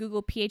they just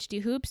Google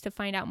PhD Hoops to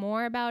find out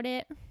more about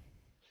it?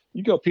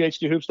 You go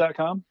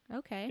PhDHoops.com.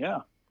 Okay. Yeah.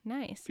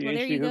 Nice. Well,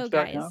 there you go,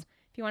 PhDHoops.com. guys.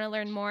 If you want to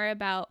learn more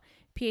about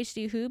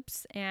PhD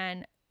Hoops,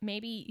 and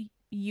maybe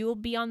you'll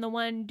be on the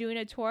one doing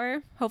a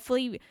tour.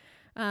 Hopefully,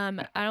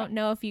 I don't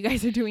know if you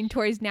guys are doing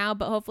tours now,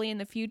 but hopefully in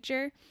the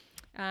future,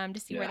 to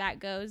see where that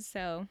goes.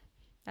 So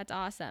that's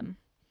awesome.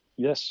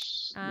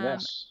 Yes.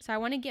 Yes. So I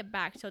want to get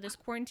back. So this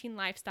quarantine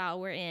lifestyle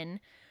we're in,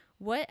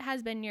 what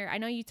has been I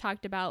know you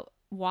talked about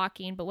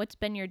walking, but what's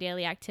been your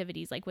daily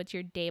activities? Like, what's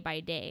your day by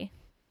day?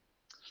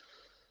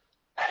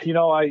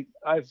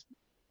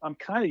 I'm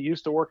kind of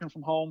used to working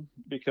from home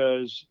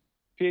because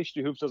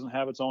PhD Hoops doesn't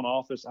have its own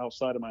office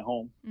outside of my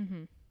home.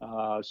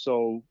 Mm-hmm.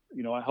 So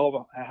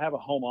I have a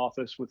home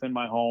office within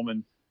my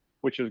home,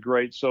 which is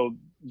great. So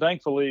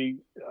thankfully,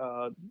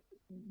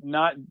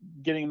 not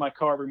getting in my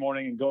car every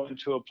morning and going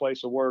to a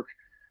place of work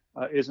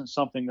isn't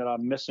something that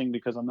I'm missing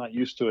because I'm not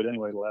used to it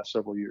anyway the last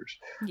several years.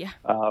 Yeah.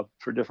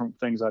 For different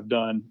things I've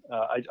done.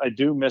 I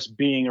do miss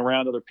being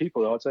around other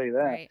people, though, I'll tell you that.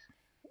 Right.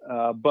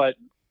 But,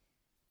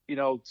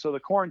 so the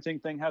quarantine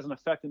thing hasn't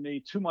affected me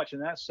too much in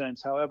that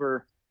sense.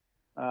 However,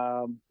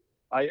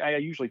 I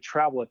usually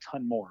travel a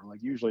ton more.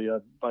 Like usually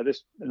in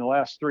the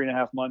last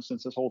 3.5 months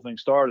since this whole thing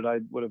started, I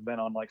would have been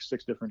on like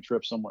 6 different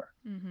trips somewhere,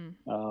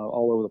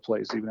 all over the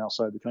place, even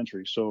outside the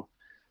country. So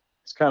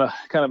it's kind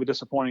of a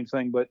disappointing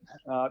thing. But,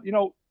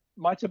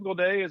 my typical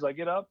day is I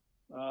get up,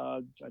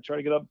 I try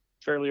to get up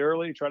fairly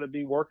early, try to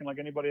be working like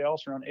anybody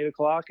else around 8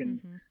 o'clock.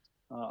 And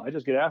I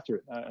just get after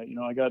it.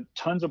 I got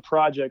tons of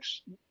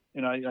projects.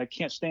 I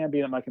can't stand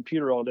being at my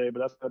computer all day, but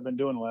that's what I've been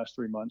doing the last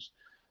 3 months.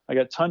 I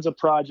got tons of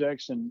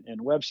projects and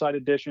website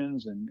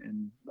additions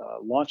and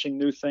launching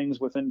new things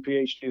within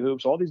PhD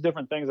Hoops, all these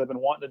different things I've been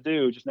wanting to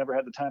do, just never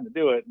had the time to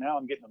do it. Now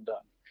I'm getting them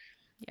done.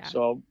 Yeah.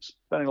 So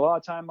spending a lot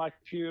of time on my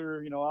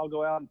computer, I'll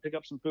go out and pick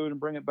up some food and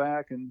bring it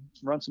back and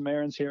run some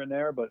errands here and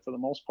there. But for the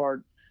most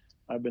part,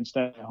 I've been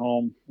staying at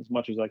home as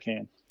much as I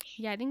can.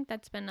 Yeah, I think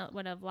that's been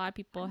what a lot of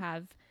people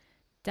have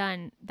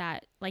done,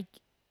 that, like,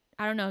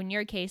 I don't know, in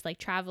your case, like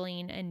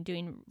traveling and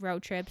doing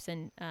road trips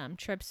and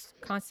trips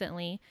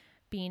constantly,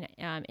 being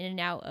in and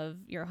out of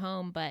your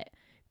home. But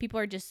people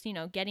are just,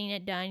 getting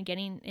it done,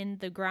 getting in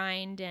the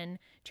grind and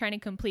trying to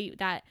complete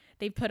that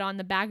they've put on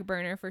the back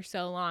burner for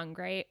so long,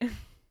 right?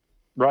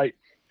 Right.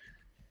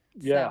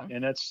 Yeah. So,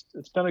 and it's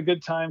been a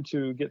good time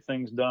to get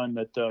things done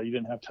that you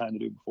didn't have time to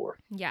do before.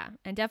 Yeah.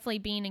 And definitely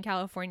being in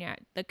California,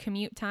 the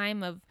commute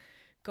time of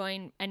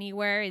going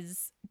anywhere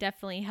is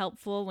definitely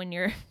helpful when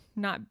you're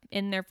not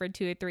in there for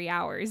 2 or 3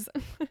 hours.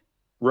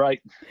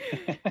 Right.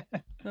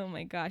 Oh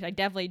my gosh. I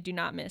definitely do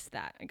not miss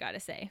that, I gotta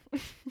say.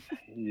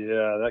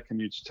 Yeah, that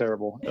commute's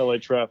terrible. LA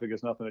traffic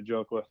is nothing to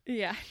joke with.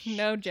 Yeah,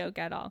 no joke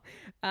at all.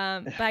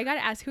 But I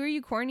gotta ask, who are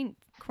you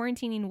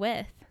quarantining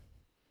with?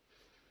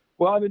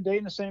 Well, I've been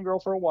dating the same girl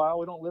for a while.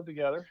 We don't live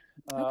together,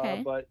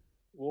 okay. But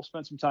we'll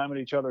spend some time at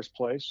each other's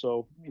place.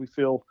 So we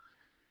feel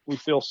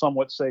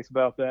somewhat safe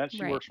about that.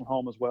 She works from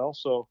home as well.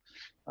 So,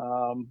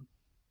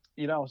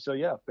 so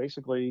yeah,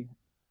 basically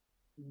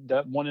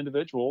that one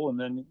individual. And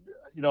then,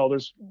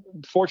 there's,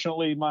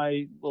 fortunately,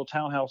 my little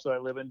townhouse that I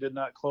live in did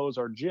not close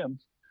our gym.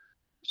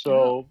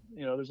 So,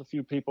 there's a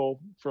few people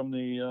from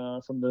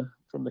the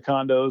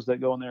condos that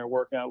go in there and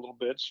work out a little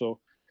bit. So,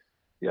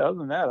 yeah, other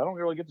than that, I don't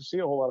really get to see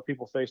a whole lot of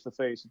people face to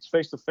face. It's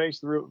face to face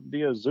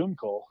via Zoom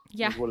call.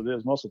 Yeah, is what it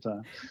is most of the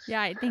time.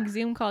 Yeah, I think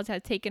Zoom calls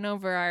have taken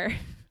over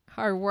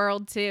our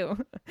world too.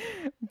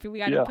 People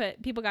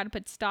got to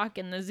put stock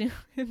in the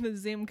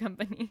Zoom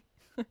company.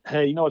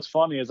 Hey, what's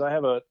funny is I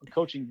have a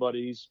coaching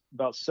buddy. He's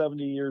about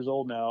 70 years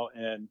old now,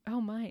 and oh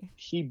my,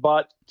 he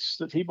bought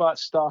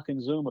stock in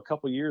Zoom a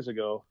couple years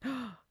ago,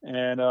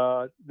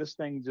 and this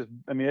thing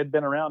it had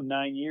been around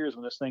 9 years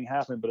when this thing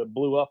happened, but it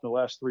blew up in the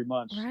last 3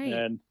 months. Right.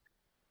 And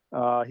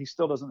he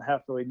still doesn't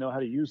have to really know how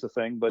to use the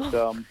thing, but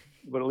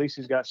at least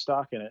he's got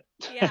stock in it.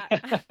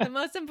 Yeah, the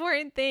most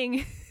important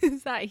thing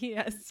is that he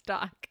has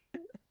stock.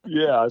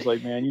 Yeah, I was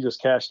like, man, you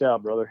just cashed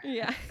out, brother.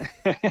 Yeah.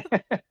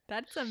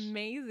 That's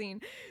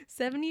amazing.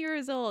 70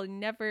 years old,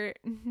 never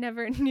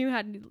knew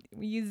how to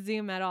use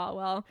Zoom at all.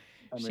 Well,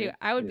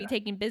 I would be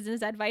taking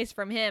business advice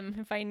from him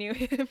if I knew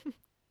him.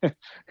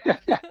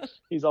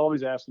 He's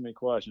always asking me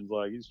questions.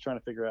 Like, he's trying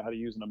to figure out how to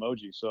use an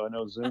emoji. So I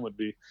know Zoom would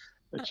be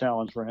a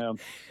challenge for him.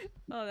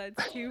 Oh,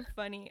 that's too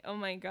funny. Oh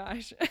my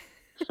gosh.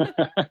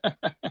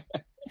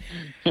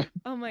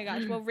 Oh my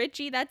gosh. Well,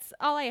 Richie, that's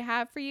all I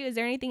have for you. Is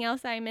there anything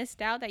else that I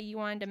missed out that you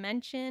wanted to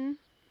mention?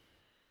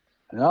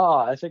 No,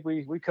 I think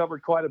we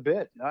covered quite a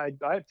bit.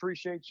 I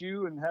appreciate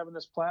you and having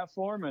this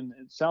platform, and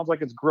it sounds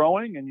like it's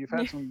growing, and you've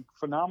had some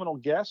phenomenal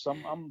guests.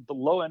 I'm the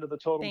low end of the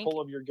totem pole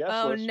of your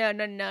guest list. No.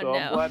 So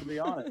I'm glad to be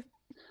on it.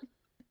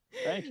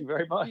 Thank you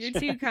very much.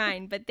 You're too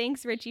kind. But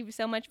thanks, Richie,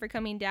 so much for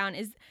coming down.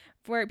 Is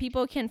where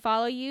people can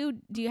follow you.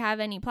 Do you have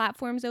any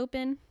platforms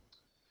open?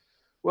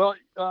 Well,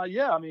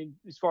 yeah. I mean,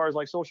 as far as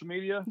like social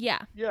media,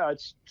 yeah,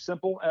 it's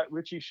simple at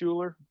Richie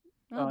Schuler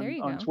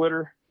on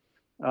Twitter.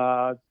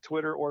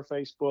 Twitter or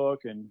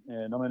Facebook, and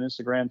I'm on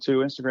Instagram too.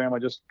 Instagram I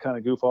just kind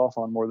of goof off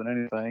on more than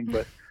anything,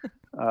 but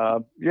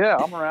yeah,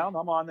 I'm around.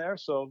 I'm on there,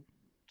 so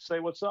say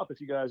what's up if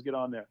you guys get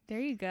on there. There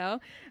you go.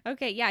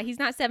 Okay, yeah, he's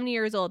not 70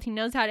 years old. He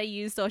knows how to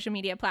use social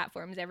media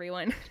platforms,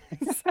 everyone.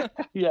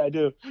 Yeah, I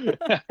do.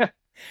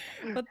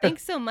 Well,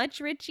 thanks so much,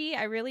 Richie.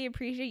 I really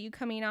appreciate you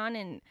coming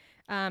on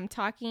and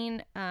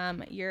talking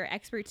your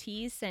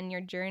expertise and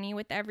your journey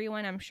with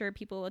everyone. I'm sure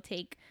people will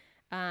take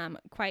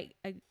quite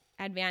a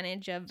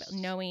advantage of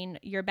knowing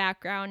your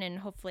background, and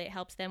hopefully it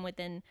helps them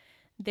within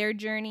their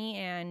journey.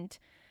 And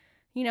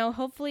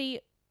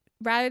hopefully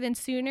rather than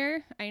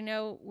sooner. I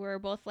know we're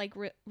both like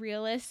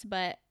realists,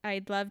 but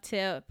I'd love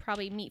to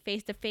probably meet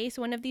face to face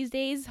one of these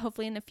days,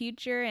 hopefully in the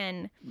future,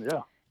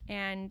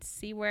 and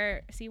see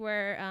where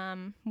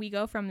we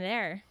go from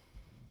there.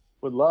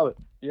 Would love it.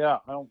 Yeah,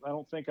 I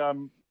don't think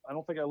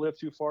I live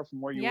too far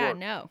from where you work. Yeah,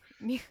 no.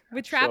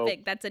 With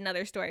traffic, that's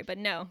another story. But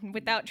no,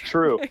 without traffic.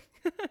 True.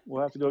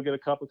 We'll have to go get a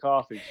cup of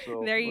coffee.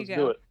 So there you let's go.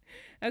 Do it.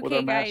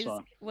 Okay, guys.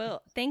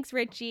 Well, thanks,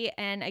 Richie.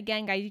 And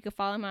again, guys, you can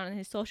follow him on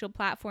his social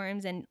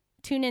platforms and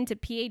tune into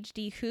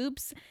PhD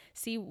Hoops.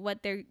 See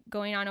what they're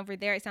going on over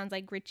there. It sounds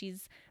like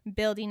Richie's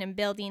building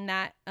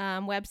that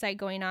website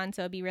going on.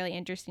 So it'll be really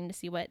interesting to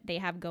see what they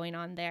have going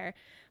on there.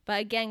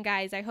 But again,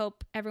 guys, I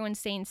hope everyone's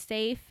staying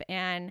safe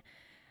and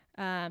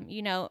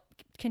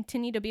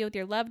continue to be with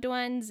your loved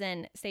ones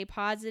and stay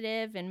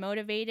positive and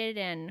motivated,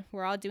 and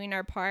we're all doing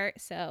our part.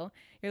 So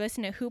you're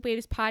listening to Hoop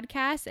Waves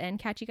Podcast, and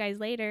catch you guys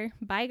later.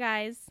 Bye,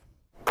 guys.